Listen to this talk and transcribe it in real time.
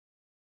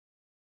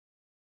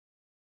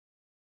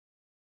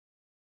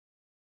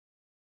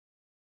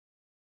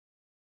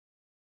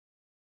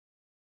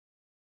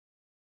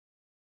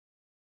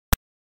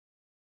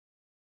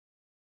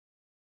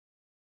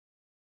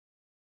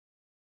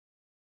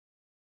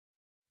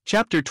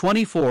Chapter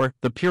 24,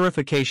 The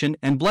Purification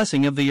and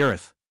Blessing of the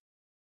Earth.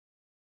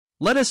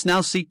 Let us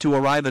now seek to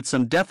arrive at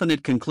some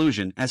definite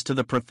conclusion as to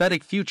the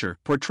prophetic future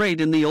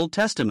portrayed in the Old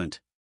Testament.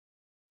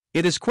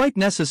 It is quite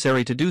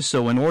necessary to do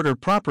so in order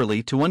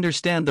properly to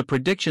understand the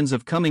predictions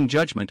of coming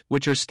judgment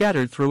which are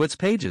scattered through its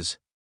pages.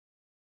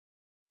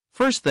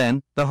 First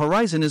then, the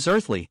horizon is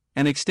earthly,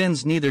 and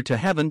extends neither to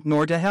heaven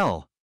nor to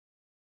hell.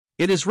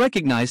 It is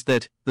recognized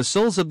that the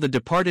souls of the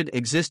departed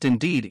exist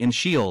indeed in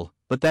Sheol,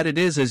 but that it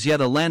is as yet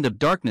a land of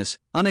darkness,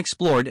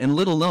 unexplored and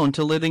little known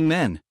to living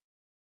men.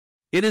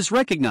 It is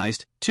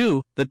recognized,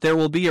 too, that there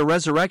will be a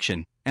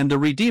resurrection, and the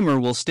Redeemer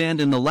will stand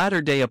in the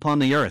latter day upon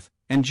the earth,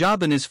 and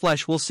Job in his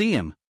flesh will see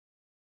him.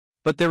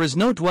 But there is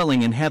no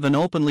dwelling in heaven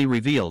openly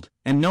revealed,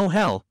 and no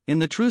hell, in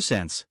the true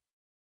sense.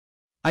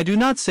 I do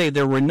not say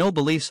there were no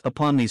beliefs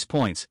upon these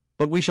points,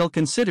 but we shall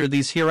consider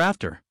these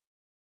hereafter.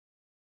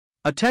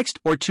 A text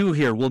or two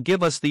here will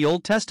give us the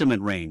Old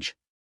Testament range.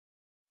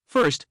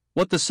 First,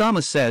 what the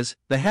psalmist says,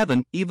 the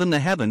heaven, even the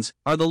heavens,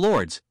 are the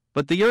Lord's,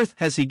 but the earth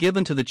has he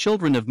given to the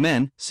children of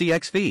men,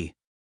 CXV.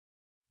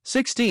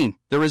 16.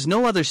 There is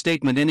no other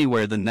statement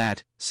anywhere than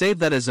that, save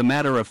that as a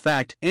matter of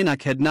fact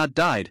Enoch had not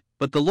died,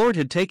 but the Lord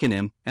had taken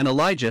him, and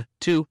Elijah,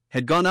 too,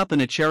 had gone up in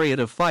a chariot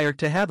of fire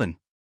to heaven.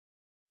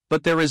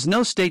 But there is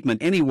no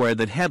statement anywhere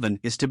that heaven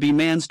is to be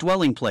man's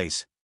dwelling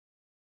place.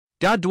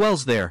 God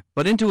dwells there,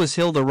 but into his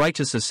hill the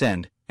righteous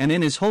ascend, and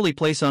in his holy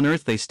place on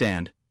earth they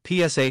stand,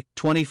 PSA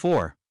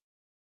 24.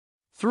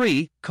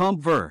 3.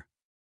 Comp ver.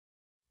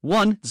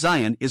 1.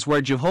 Zion is where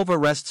Jehovah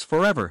rests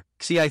forever,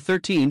 CI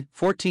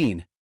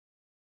 13:14.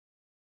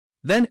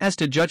 Then as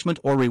to judgment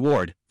or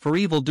reward, for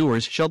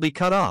evildoers shall be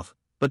cut off,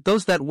 but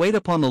those that wait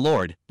upon the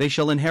Lord, they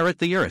shall inherit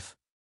the earth.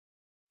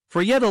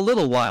 For yet a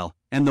little while,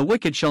 and the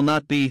wicked shall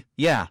not be,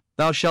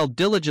 thou shalt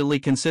diligently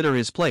consider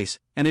his place,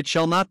 and it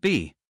shall not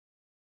be.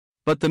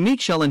 But the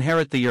meek shall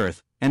inherit the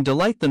earth, and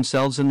delight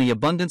themselves in the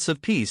abundance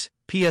of peace,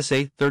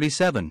 PSA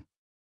 37.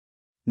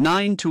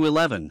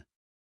 9-11.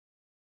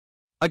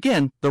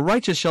 Again, the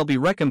righteous shall be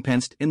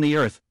recompensed in the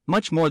earth,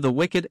 much more the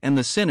wicked and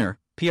the sinner,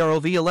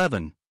 PROV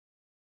 11.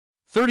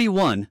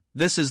 31.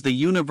 This is the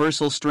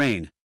universal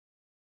strain.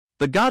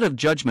 The God of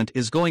judgment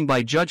is going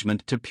by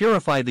judgment to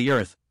purify the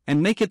earth,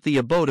 and make it the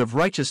abode of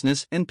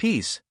righteousness and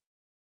peace.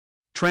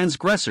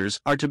 Transgressors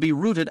are to be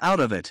rooted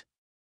out of it.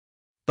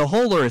 The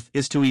whole earth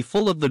is to be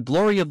full of the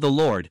glory of the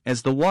Lord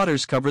as the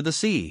waters cover the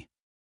sea.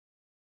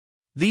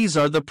 These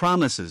are the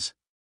promises.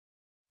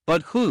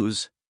 But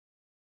whose?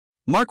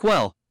 Mark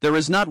well, there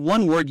is not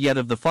one word yet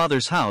of the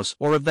Father's house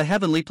or of the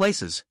heavenly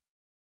places.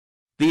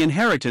 The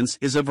inheritance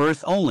is of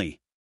earth only.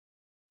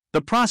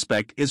 The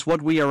prospect is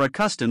what we are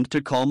accustomed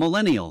to call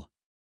millennial.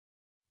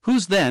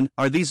 Whose then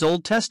are these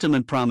Old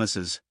Testament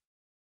promises?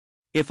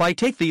 If I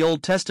take the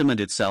Old Testament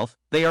itself,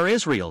 they are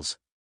Israel's.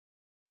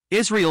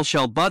 Israel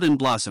shall bud and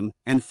blossom,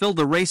 and fill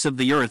the race of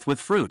the earth with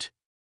fruit.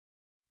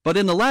 But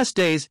in the last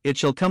days it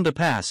shall come to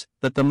pass,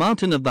 that the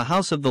mountain of the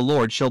house of the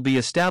Lord shall be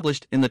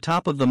established in the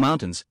top of the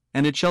mountains,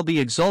 and it shall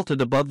be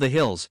exalted above the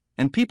hills,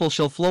 and people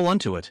shall flow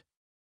unto it.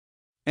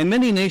 And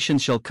many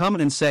nations shall come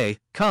and say,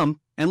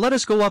 Come, and let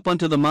us go up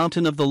unto the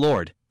mountain of the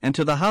Lord, and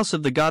to the house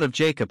of the God of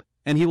Jacob,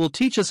 and he will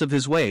teach us of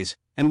his ways,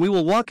 and we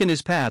will walk in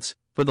his paths,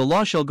 for the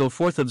law shall go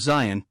forth of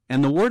Zion,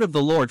 and the word of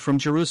the Lord from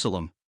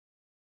Jerusalem.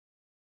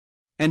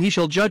 And he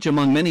shall judge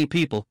among many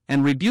people,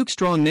 and rebuke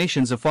strong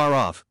nations afar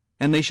off,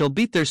 and they shall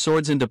beat their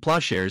swords into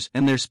plowshares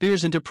and their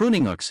spears into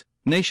pruning hooks.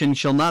 Nation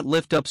shall not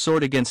lift up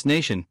sword against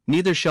nation,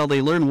 neither shall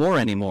they learn war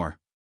any more.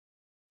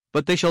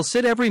 But they shall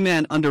sit every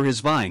man under his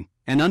vine,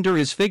 and under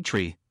his fig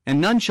tree,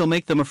 and none shall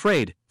make them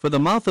afraid, for the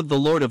mouth of the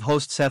Lord of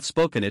hosts hath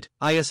spoken it.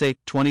 ISA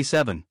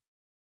 27.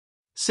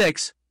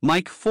 6.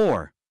 Micah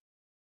 4.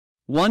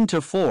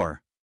 1-4.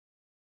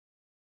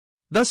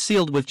 Thus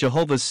sealed with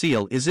Jehovah's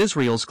seal is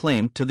Israel's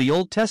claim to the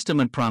Old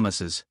Testament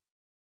promises.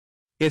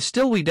 If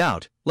still we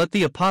doubt, let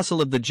the apostle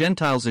of the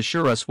Gentiles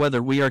assure us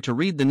whether we are to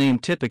read the name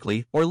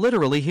typically or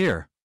literally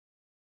here.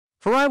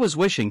 For I was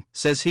wishing,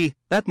 says he,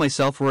 that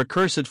myself were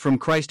accursed from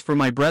Christ for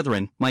my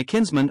brethren, my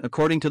kinsmen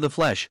according to the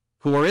flesh,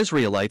 who are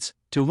Israelites,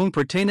 to whom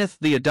pertaineth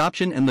the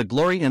adoption and the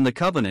glory and the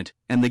covenant,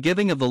 and the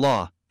giving of the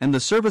law, and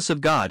the service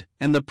of God,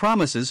 and the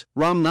promises.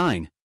 Rom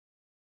 9.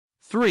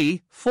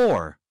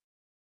 3-4.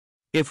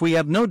 If we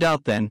have no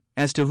doubt then,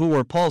 as to who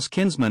were Paul's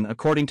kinsmen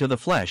according to the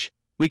flesh,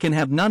 we can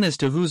have none as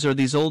to whose are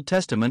these Old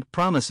Testament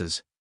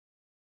promises.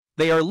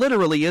 They are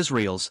literally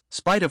Israel's,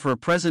 spite of her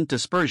present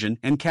dispersion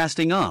and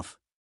casting off.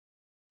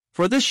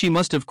 For this she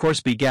must of course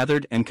be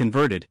gathered and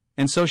converted,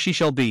 and so she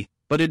shall be,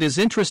 but it is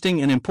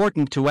interesting and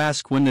important to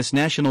ask when this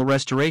national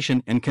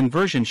restoration and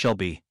conversion shall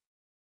be.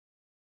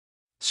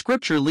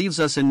 Scripture leaves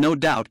us in no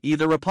doubt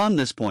either upon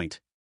this point.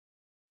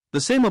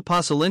 The same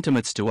apostle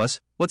intimates to us,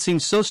 what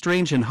seems so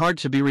strange and hard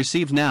to be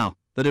received now,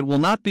 that it will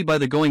not be by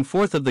the going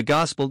forth of the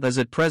gospel as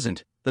at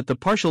present, that the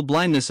partial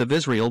blindness of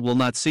Israel will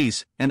not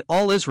cease, and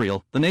all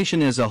Israel, the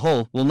nation as a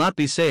whole, will not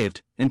be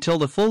saved, until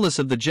the fullness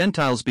of the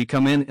Gentiles be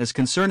come in. As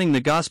concerning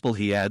the gospel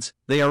he adds,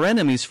 they are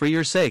enemies for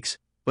your sakes,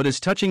 but as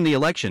touching the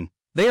election,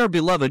 they are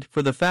beloved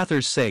for the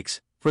Father's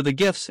sakes, for the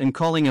gifts and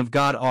calling of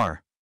God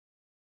are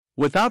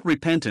without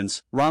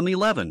repentance. Rom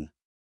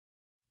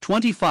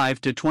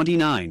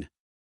 11:25-29.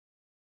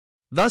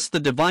 Thus the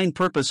divine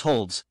purpose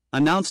holds,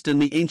 announced in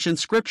the ancient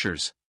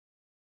scriptures.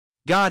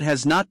 God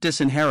has not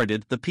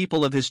disinherited the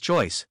people of his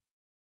choice.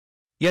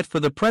 Yet for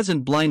the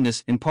present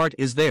blindness in part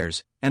is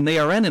theirs, and they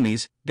are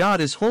enemies.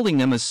 God is holding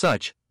them as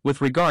such, with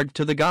regard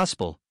to the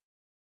gospel.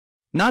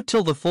 Not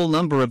till the full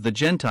number of the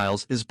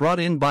Gentiles is brought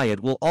in by it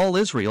will all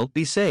Israel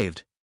be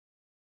saved.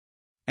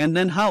 And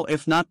then how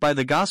if not by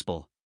the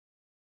gospel?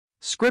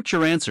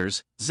 Scripture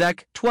answers,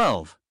 Zech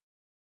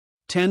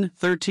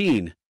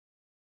 12:10-13.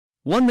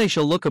 One they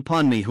shall look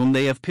upon me whom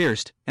they have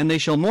pierced, and they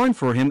shall mourn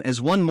for him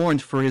as one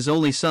mourned for his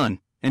only son,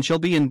 and shall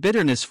be in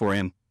bitterness for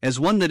him, as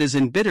one that is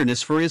in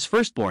bitterness for his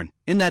firstborn.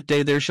 In that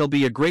day there shall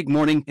be a great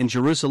mourning in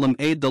Jerusalem,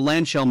 the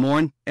land shall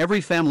mourn,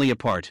 every family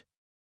apart.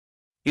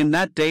 In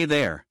that day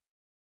there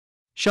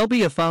shall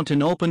be a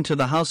fountain open to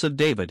the house of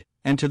David,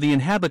 and to the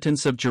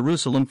inhabitants of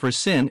Jerusalem for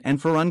sin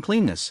and for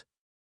uncleanness.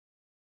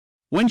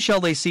 When shall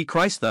they see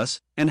Christ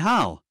thus, and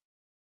how?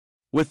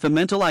 With the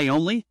mental eye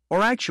only,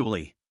 or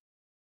actually?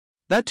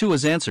 That too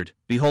is answered,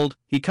 Behold,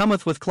 he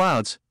cometh with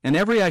clouds, and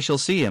every eye shall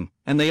see him,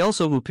 and they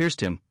also who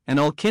pierced him, and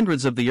all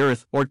kindreds of the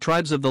earth or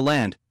tribes of the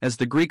land, as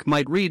the Greek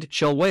might read,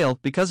 shall wail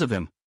because of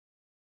him.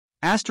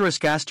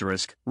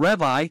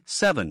 Rev I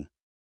 7.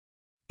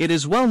 It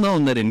is well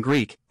known that in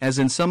Greek, as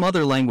in some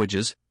other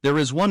languages, there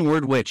is one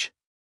word which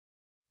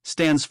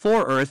stands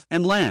for earth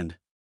and land.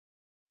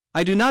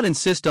 I do not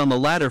insist on the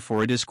latter,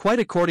 for it is quite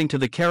according to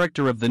the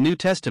character of the New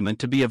Testament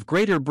to be of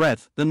greater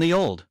breadth than the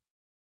Old.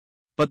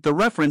 But the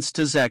reference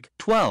to Zech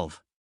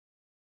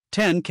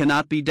 12:10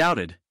 cannot be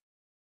doubted.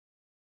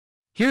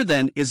 Here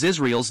then is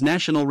Israel's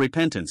national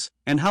repentance,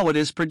 and how it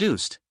is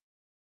produced.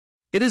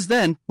 It is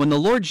then, when the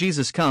Lord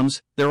Jesus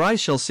comes, their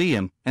eyes shall see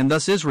him, and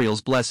thus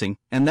Israel's blessing,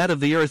 and that of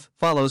the earth,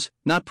 follows,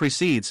 not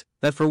precedes,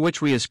 that for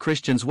which we as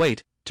Christians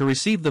wait, to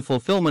receive the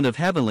fulfillment of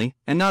heavenly,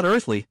 and not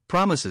earthly,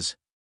 promises.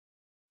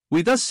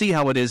 We thus see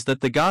how it is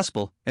that the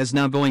gospel, as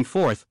now going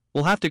forth,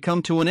 will have to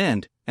come to an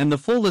end, and the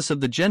fullness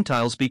of the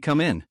Gentiles be come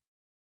in.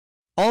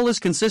 All is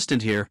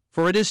consistent here,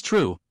 for it is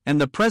true,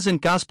 and the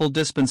present gospel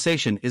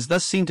dispensation is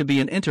thus seen to be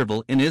an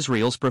interval in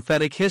Israel's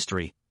prophetic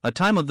history, a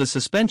time of the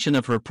suspension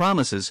of her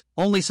promises,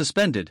 only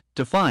suspended,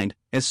 to find,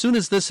 as soon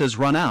as this has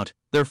run out,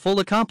 their full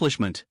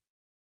accomplishment.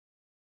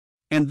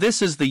 And this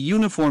is the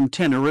uniform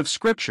tenor of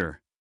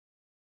Scripture.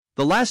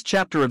 The last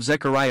chapter of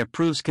Zechariah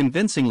proves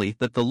convincingly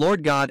that the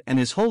Lord God and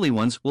his holy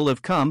ones will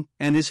have come,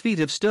 and his feet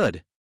have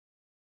stood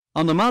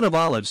on the Mount of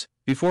Olives,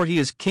 before he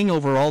is king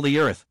over all the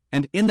earth,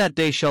 and in that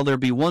day shall there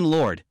be one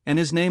Lord, and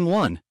his name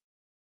one.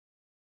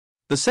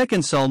 The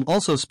second psalm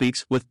also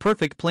speaks with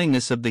perfect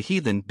plainness of the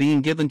heathen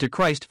being given to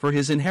Christ for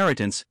his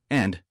inheritance,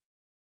 and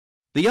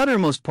the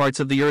uttermost parts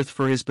of the earth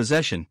for his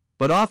possession,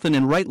 but often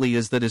and rightly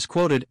as that is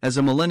quoted as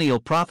a millennial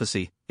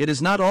prophecy, it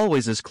is not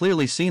always as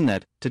clearly seen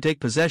that, to take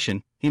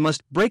possession, he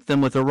must break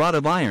them with a rod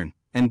of iron,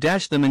 and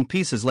dash them in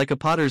pieces like a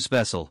potter's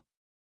vessel.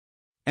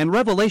 And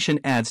Revelation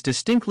adds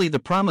distinctly the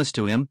promise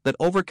to him that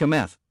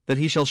overcometh, that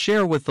he shall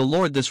share with the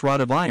Lord this rod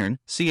of iron,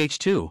 ch.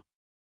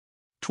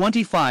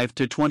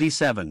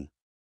 2:25-27.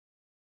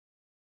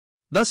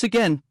 Thus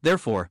again,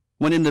 therefore,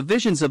 when in the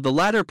visions of the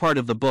latter part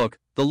of the book,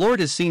 the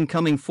Lord is seen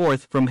coming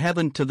forth from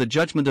heaven to the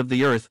judgment of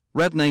the earth,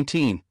 Rev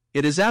 19,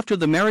 it is after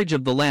the marriage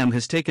of the Lamb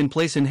has taken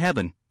place in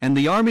heaven, and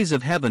the armies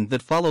of heaven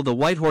that follow the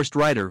white-horsed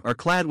rider are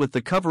clad with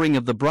the covering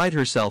of the bride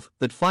herself,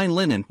 that fine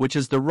linen which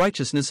is the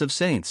righteousness of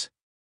saints.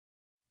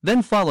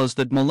 Then follows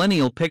that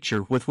millennial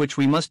picture with which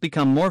we must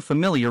become more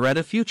familiar at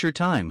a future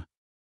time.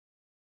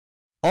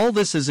 All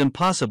this is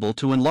impossible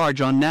to enlarge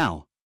on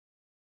now.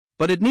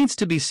 But it needs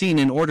to be seen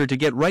in order to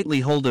get rightly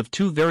hold of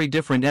two very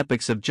different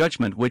epochs of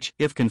judgment which,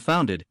 if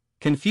confounded,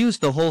 confuse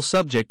the whole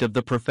subject of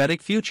the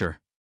prophetic future.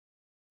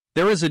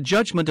 There is a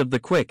judgment of the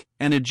quick,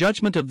 and a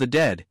judgment of the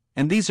dead,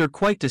 and these are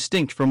quite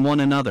distinct from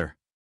one another.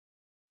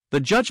 The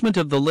judgment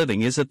of the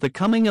living is at the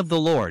coming of the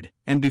Lord,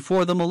 and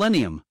before the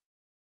millennium.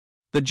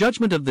 The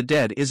judgment of the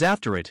dead is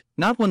after it,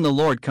 not when the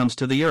Lord comes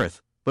to the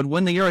earth, but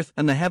when the earth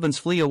and the heavens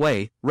flee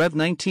away, Rev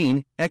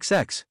 19,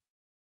 XX.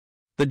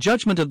 The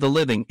judgment of the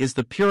living is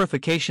the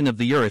purification of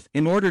the earth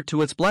in order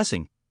to its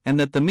blessing, and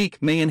that the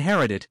meek may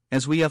inherit it,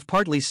 as we have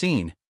partly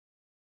seen.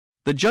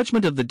 The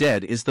judgment of the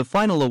dead is the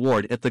final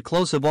award at the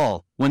close of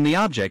all, when the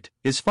object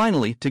is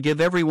finally to give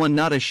everyone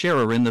not a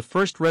sharer in the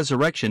first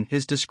resurrection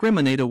his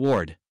discriminate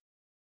award.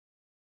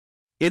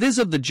 It is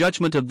of the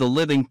judgment of the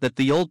living that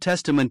the Old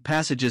Testament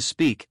passages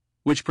speak,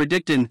 which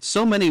predict in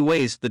so many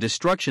ways the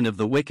destruction of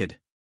the wicked.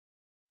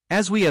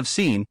 As we have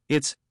seen,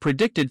 its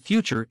predicted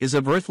future is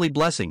of earthly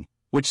blessing,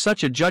 which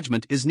such a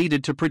judgment is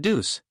needed to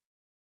produce.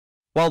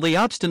 While the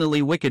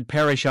obstinately wicked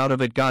perish out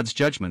of it, God's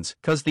judgments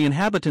cause the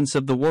inhabitants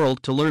of the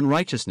world to learn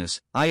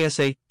righteousness,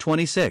 Isa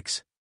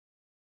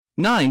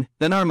 26:9.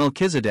 Then our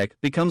Melchizedek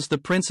becomes the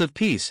Prince of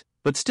Peace,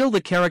 but still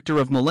the character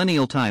of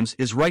millennial times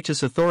is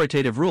righteous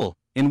authoritative rule,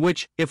 in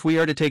which, if we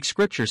are to take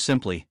Scripture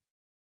simply,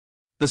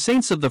 The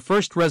saints of the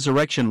first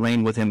resurrection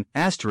reign with him,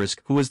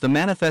 who is the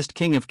manifest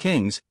King of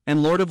kings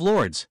and Lord of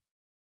lords.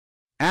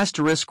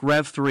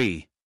 Rev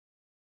 3.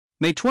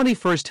 May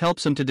 21st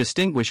helps him to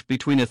distinguish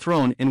between a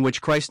throne in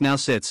which Christ now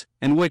sits,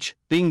 and which,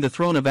 being the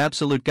throne of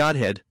absolute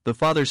Godhead, the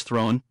Father's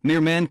throne,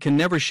 mere man can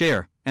never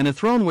share, and a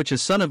throne which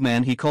as Son of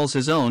Man he calls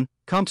his own,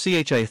 Comp.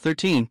 Chi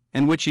 13,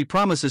 and which he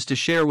promises to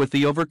share with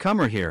the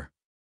overcomer here.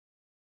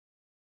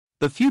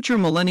 The future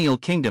millennial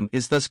kingdom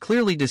is thus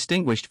clearly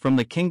distinguished from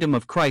the kingdom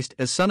of Christ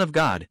as Son of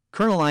God,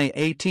 Colonel I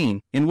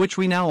 18, in which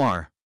we now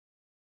are.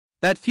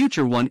 That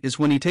future one is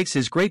when he takes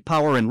his great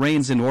power and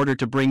reigns in order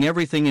to bring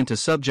everything into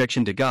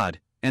subjection to God,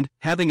 and,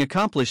 having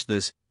accomplished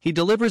this, he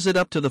delivers it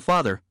up to the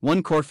Father.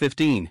 1 Cor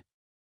 15.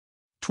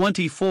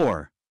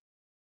 24.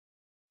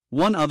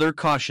 One other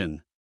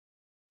caution.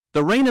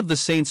 The reign of the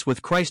saints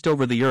with Christ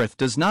over the earth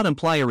does not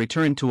imply a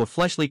return to a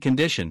fleshly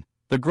condition,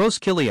 the gross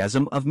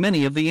chiasm of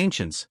many of the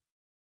ancients.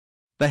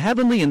 The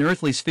heavenly and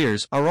earthly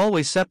spheres are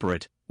always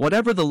separate,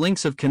 whatever the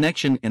links of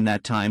connection in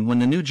that time when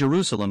the New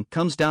Jerusalem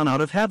comes down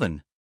out of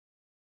heaven.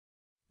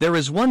 There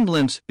is one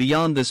glimpse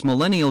beyond this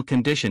millennial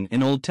condition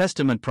in Old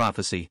Testament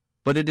prophecy,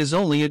 but it is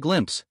only a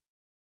glimpse.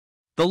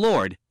 The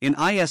Lord, in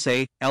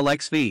Isa.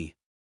 LXV.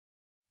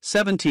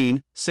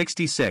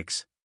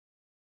 17:66.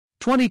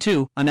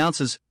 22,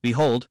 announces,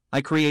 Behold,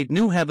 I create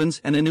new heavens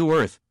and a new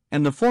earth,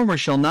 and the former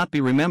shall not be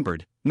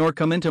remembered, nor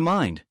come into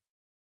mind.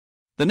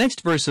 The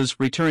next verses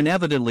return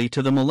evidently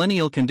to the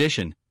millennial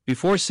condition,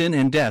 before sin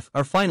and death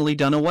are finally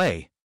done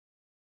away.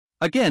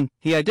 Again,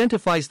 he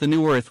identifies the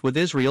new earth with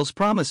Israel's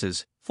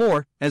promises,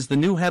 for, as the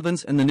new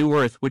heavens and the new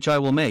earth which I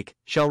will make,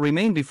 shall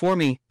remain before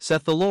me,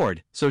 saith the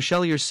Lord, so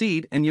shall your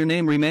seed and your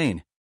name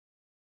remain.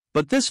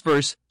 But this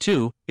verse,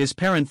 too, is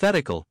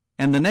parenthetical,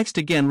 and the next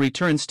again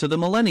returns to the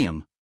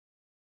millennium.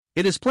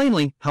 It is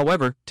plainly,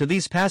 however, to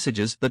these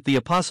passages that the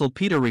Apostle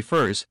Peter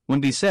refers,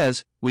 when he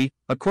says, We,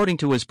 according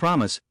to his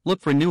promise, look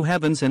for new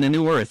heavens and a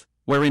new earth,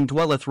 wherein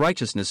dwelleth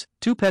righteousness.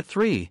 2 Pet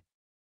 3.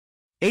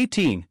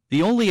 18.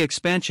 The only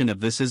expansion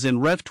of this is in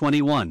Rev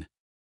 21.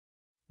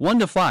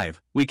 1-5,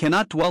 we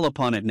cannot dwell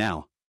upon it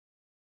now.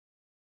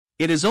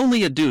 It is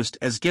only adduced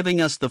as giving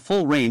us the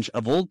full range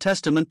of Old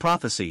Testament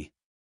prophecy.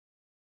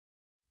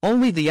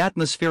 Only the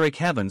atmospheric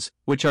heavens,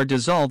 which are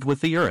dissolved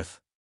with the earth.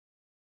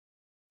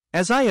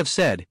 As I have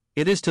said,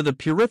 it is to the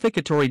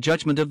purificatory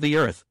judgment of the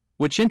earth,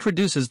 which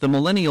introduces the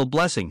millennial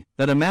blessing,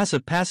 that a mass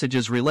of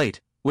passages relate,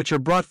 which are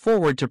brought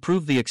forward to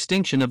prove the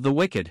extinction of the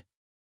wicked.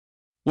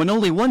 When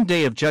only one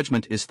day of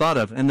judgment is thought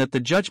of and that the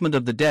judgment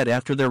of the dead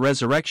after their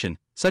resurrection,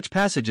 such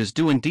passages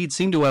do indeed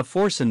seem to have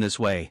force in this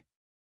way.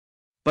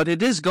 But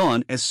it is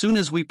gone as soon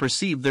as we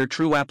perceive their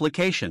true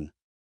application.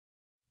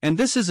 And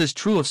this is as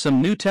true of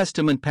some New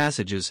Testament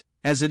passages,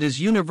 as it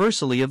is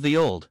universally of the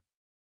Old.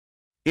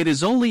 It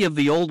is only of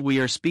the Old we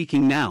are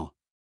speaking now.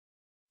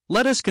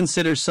 Let us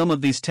consider some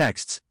of these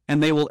texts,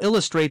 and they will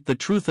illustrate the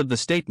truth of the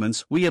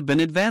statements we have been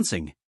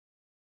advancing.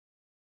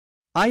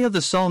 Of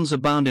the Psalms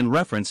abound in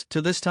reference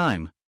to this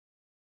time.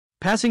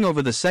 Passing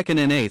over the 2nd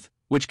and 8th,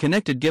 which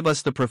connected give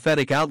us the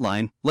prophetic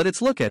outline, let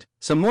us look at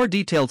some more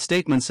detailed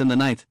statements in the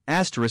 9th,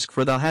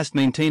 for thou hast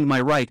maintained my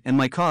right and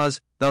my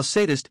cause, thou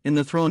satest in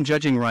the throne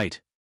judging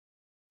right.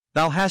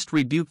 Thou hast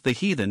rebuked the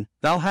heathen,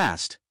 thou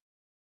hast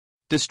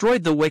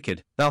destroyed the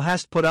wicked, thou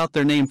hast put out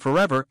their name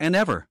forever and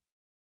ever.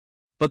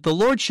 But the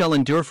Lord shall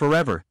endure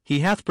forever,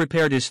 he hath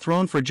prepared his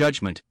throne for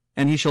judgment,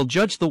 and he shall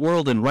judge the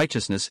world in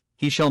righteousness,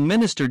 he shall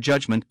minister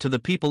judgment to the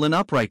people in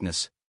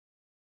uprightness.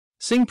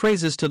 Sing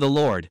praises to the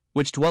Lord,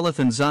 which dwelleth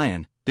in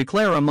Zion,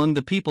 declare among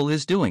the people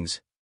his doings.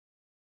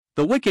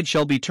 The wicked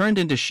shall be turned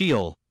into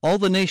Sheol, all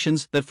the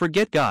nations that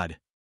forget God.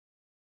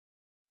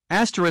 The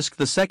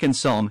 2nd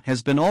Psalm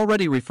has been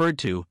already referred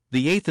to,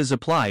 the 8th is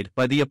applied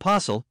by the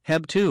Apostle,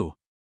 Heb 2.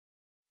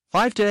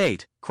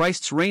 5-8,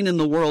 Christ's reign in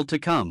the world to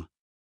come.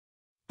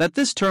 That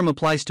this term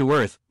applies to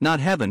earth, not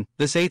heaven,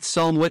 this 8th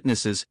Psalm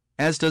witnesses,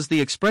 as does the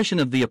expression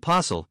of the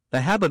Apostle,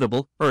 the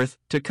habitable earth,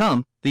 to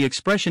come, the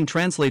expression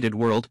translated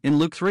world in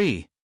Luke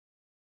 3.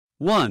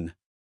 1.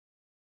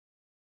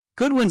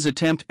 Goodwin's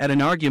attempt at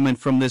an argument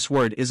from this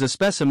word is a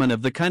specimen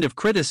of the kind of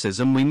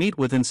criticism we meet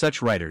with in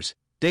such writers.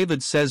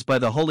 David says by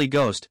the Holy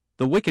Ghost,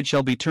 the wicked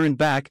shall be turned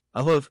back,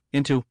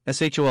 into,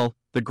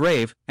 the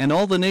grave, and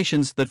all the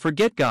nations that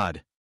forget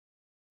God.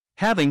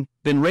 Having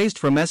been raised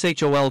from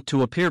Sheol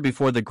to appear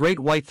before the great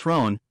white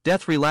throne,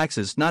 death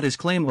relaxes not his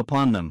claim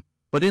upon them,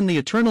 but in the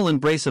eternal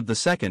embrace of the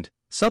second,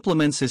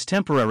 supplements his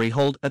temporary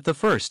hold at the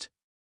first.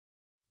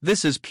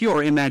 This is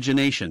pure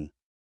imagination.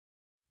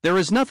 There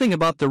is nothing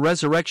about the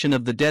resurrection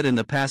of the dead in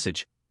the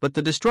passage, but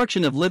the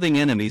destruction of living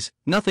enemies,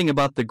 nothing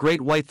about the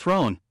great white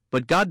throne,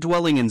 but God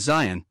dwelling in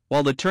Zion,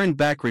 while the turned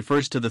back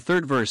refers to the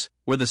 3rd verse,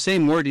 where the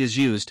same word is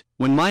used,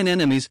 when mine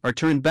enemies are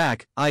turned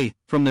back,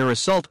 from their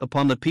assault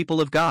upon the people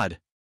of God.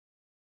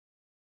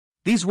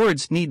 These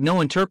words need no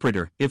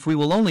interpreter if we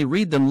will only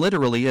read them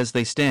literally as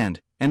they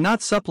stand, and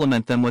not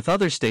supplement them with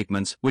other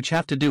statements which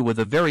have to do with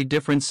a very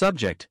different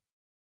subject.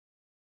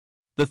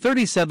 The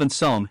 37th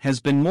Psalm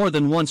has been more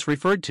than once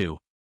referred to.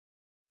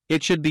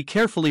 It should be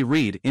carefully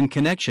read in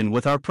connection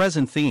with our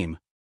present theme.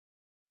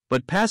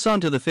 but pass on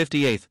to the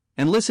 58th,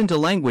 and listen to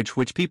language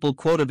which people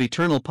quote of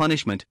eternal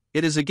punishment.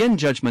 It is again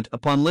judgment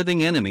upon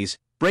living enemies.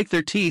 Break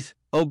their teeth,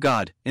 O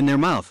God, in their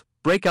mouth,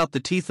 break out the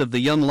teeth of the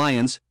young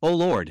lions, O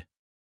Lord.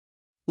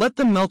 Let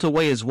them melt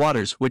away as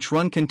waters which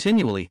run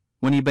continually.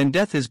 When he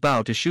bendeth his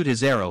bow to shoot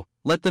his arrow,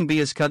 let them be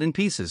as cut in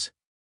pieces.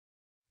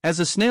 As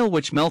a snail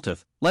which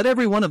melteth, let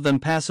every one of them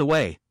pass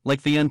away,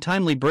 like the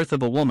untimely birth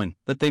of a woman,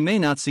 that they may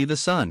not see the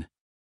sun.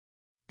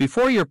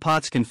 Before your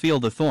pots can feel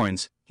the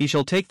thorns, he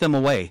shall take them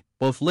away,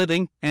 both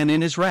living and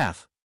in his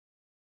wrath.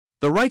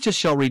 The righteous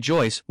shall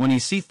rejoice when he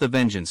seeth the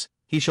vengeance,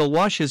 he shall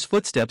wash his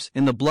footsteps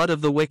in the blood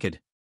of the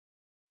wicked.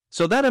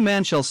 So that a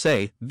man shall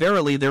say,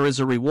 Verily there is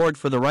a reward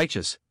for the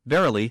righteous,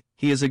 verily,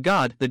 he is a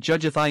God that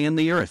judgeth I in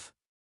the earth.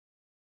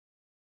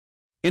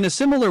 In a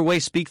similar way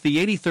speak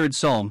the 83rd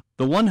Psalm,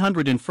 the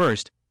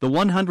 101st, the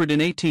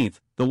 118th,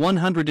 the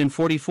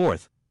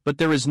 144th, but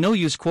there is no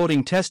use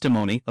quoting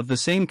testimony of the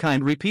same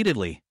kind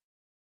repeatedly.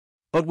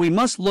 But we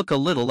must look a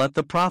little at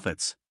the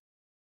prophets.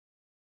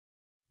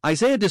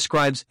 Isaiah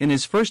describes in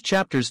his first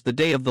chapters the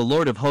day of the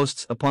Lord of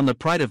hosts upon the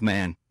pride of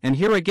man, and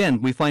here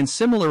again we find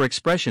similar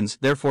expressions.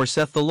 Therefore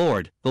saith the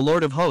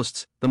Lord of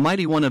hosts, the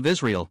mighty one of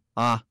Israel,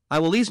 Ah, I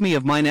will ease me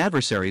of mine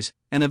adversaries,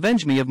 and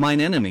avenge me of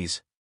mine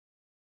enemies.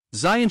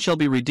 Zion shall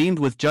be redeemed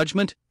with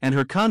judgment, and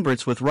her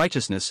converts with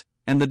righteousness,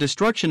 and the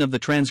destruction of the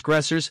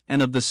transgressors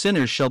and of the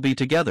sinners shall be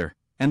together,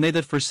 and they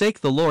that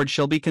forsake the Lord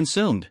shall be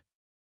consumed.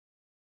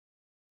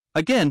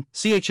 Again,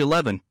 ch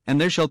 11,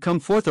 and there shall come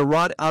forth a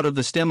rod out of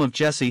the stem of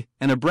Jesse,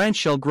 and a branch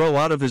shall grow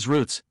out of his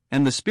roots,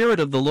 and the Spirit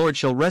of the Lord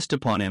shall rest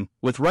upon him.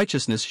 With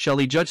righteousness shall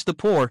he judge the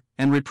poor,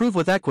 and reprove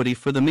with equity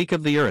for the meek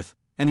of the earth,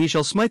 and he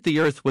shall smite the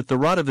earth with the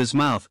rod of his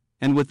mouth,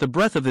 and with the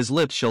breath of his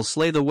lips shall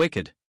slay the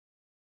wicked.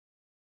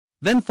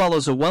 Then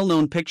follows a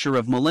well-known picture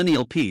of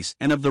millennial peace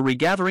and of the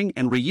regathering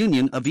and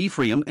reunion of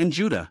Ephraim and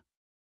Judah.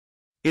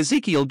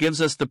 Ezekiel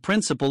gives us the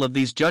principle of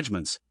these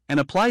judgments, and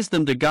applies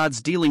them to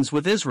God's dealings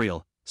with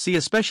Israel, see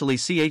especially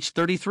ch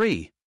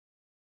 33.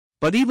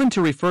 But even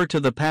to refer to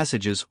the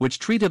passages which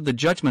treat of the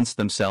judgments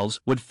themselves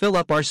would fill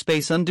up our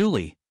space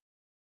unduly.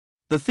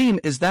 The theme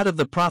is that of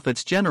the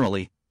prophets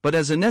generally, but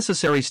as a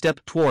necessary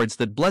step towards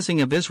that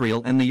blessing of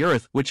Israel and the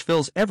earth which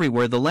fills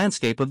everywhere the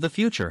landscape of the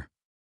future.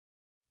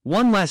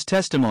 One last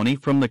testimony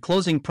from the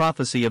closing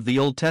prophecy of the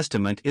Old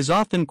Testament is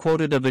often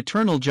quoted of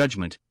eternal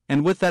judgment,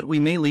 and with that we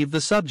may leave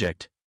the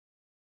subject.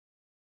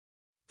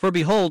 For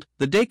behold,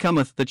 the day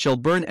cometh that shall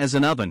burn as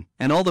an oven,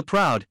 and all the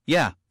proud,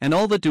 yea, and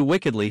all that do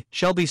wickedly,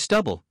 shall be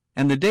stubble,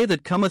 and the day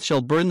that cometh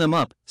shall burn them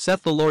up,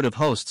 saith the Lord of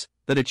hosts,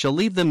 that it shall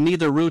leave them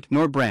neither root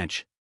nor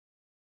branch.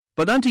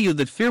 But unto you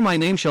that fear my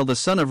name shall the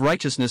Son of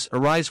Righteousness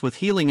arise with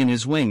healing in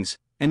his wings,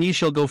 and ye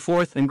shall go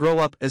forth and grow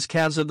up as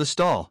calves of the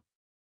stall.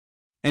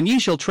 And ye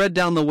shall tread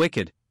down the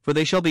wicked, for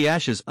they shall be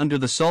ashes under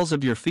the soles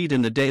of your feet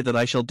in the day that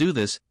I shall do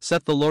this,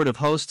 saith the Lord of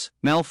hosts.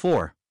 Mal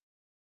 4.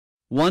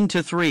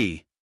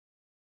 1-3.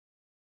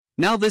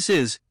 Now this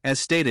is, as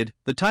stated,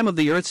 the time of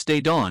the earth's day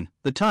dawn,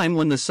 the time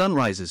when the sun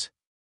rises.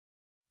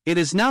 It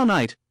is now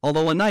night,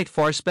 although a night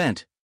far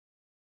spent.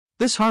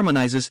 This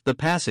harmonizes the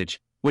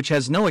passage, which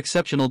has no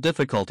exceptional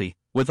difficulty,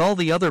 with all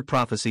the other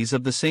prophecies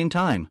of the same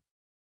time.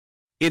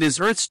 It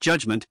is earth's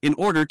judgment in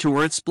order to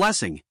earth's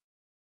blessing.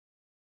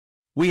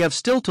 We have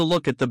still to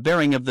look at the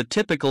bearing of the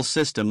typical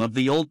system of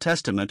the Old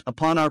Testament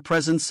upon our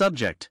present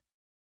subject.